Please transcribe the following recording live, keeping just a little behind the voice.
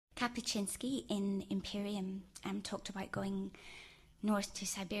Kapuscinski in Imperium talked about going north to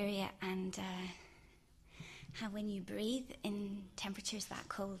Siberia and how when you breathe in temperatures that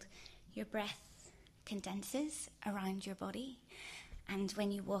cold, your breath condenses around your body, and when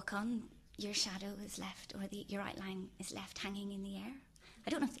you walk on, your shadow is left, or your outline is left hanging in the air.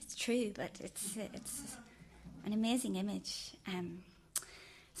 I don't know if it's true, but it's an amazing image.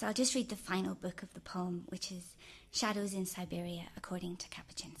 So I'll just read the final book of the poem, which is Shadows in Siberia, according to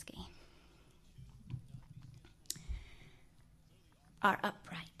Kapuscinski. Are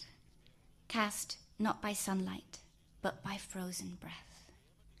upright, cast not by sunlight, but by frozen breath.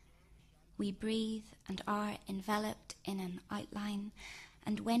 We breathe and are enveloped in an outline,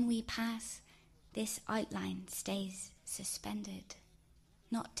 and when we pass, this outline stays suspended,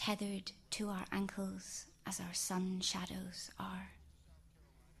 not tethered to our ankles as our sun shadows are.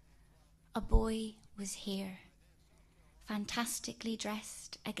 A boy was here, fantastically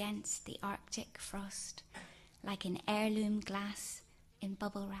dressed against the Arctic frost, like an heirloom glass in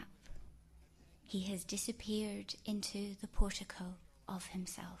bubble wrap. He has disappeared into the portico of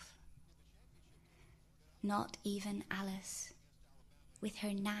himself. Not even Alice, with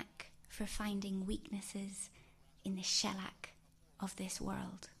her knack for finding weaknesses in the shellac of this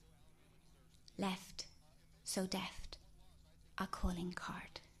world, left so deft a calling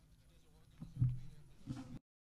card.